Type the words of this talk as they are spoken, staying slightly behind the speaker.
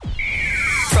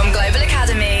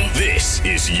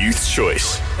is Youth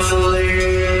Choice.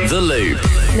 The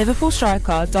Loop. Liverpool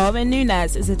striker Darwin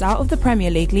Núñez is out of the Premier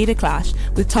League leader clash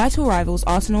with title rivals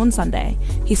Arsenal on Sunday.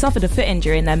 He suffered a foot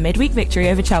injury in their midweek victory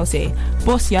over Chelsea.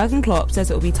 Boss Jurgen Klopp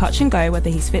says it will be touch and go whether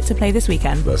he's fit to play this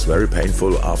weekend. It was very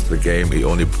painful after the game. He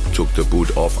only took the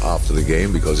boot off after the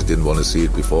game because he didn't want to see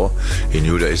it before. He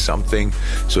knew there is something,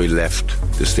 so he left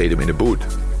the stadium in a boot.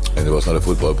 And it was not a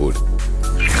football boot.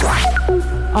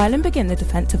 Ireland begin the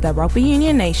defence of their rugby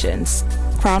union nations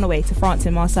crown away to France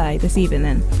in Marseille this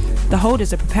evening. The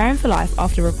holders are preparing for life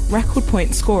after a record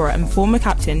point scorer and former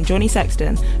captain Johnny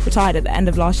Sexton retired at the end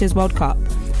of last year's World Cup.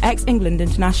 Ex-England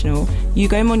international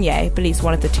Hugo Monnier believes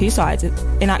one of the two sides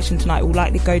in action tonight will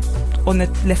likely go on the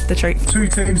lift the trophy. Two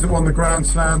teams that won the Grand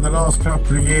Slam the last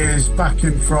couple of years, back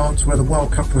in France where the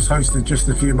World Cup was hosted just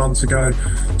a few months ago.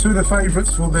 Two of the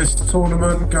favourites for this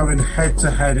tournament going head to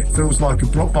head. It feels like a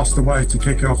blockbuster way to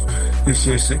kick off this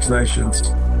year's Six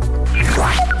Nations.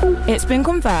 It's been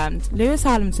confirmed Lewis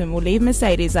Hamilton will leave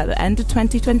Mercedes at the end of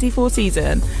 2024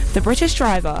 season. The British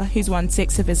driver, who's won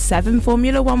 6 of his 7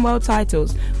 Formula 1 world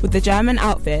titles with the German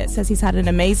outfit, says he's had an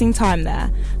amazing time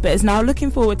there, but is now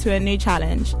looking forward to a new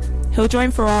challenge. He'll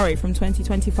join Ferrari from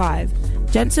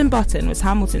 2025. Jenson Button was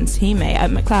Hamilton's teammate at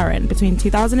McLaren between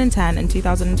 2010 and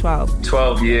 2012.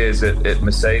 12 years at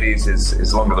Mercedes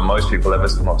is longer than most people ever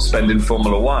spend in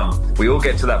Formula 1. We all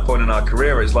get to that point in our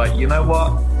career, it's like, you know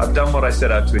what, I've done what I set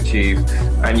out to achieve,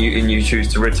 and you choose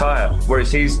to retire.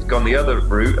 Whereas he's gone the other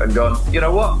route and gone, you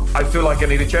know what, I feel like I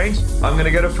need a change, I'm going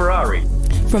to go to Ferrari.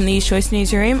 From the Youth Choice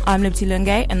Newsroom, I'm Liberty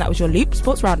Lungay, and that was your Loop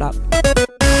Sports Roundup.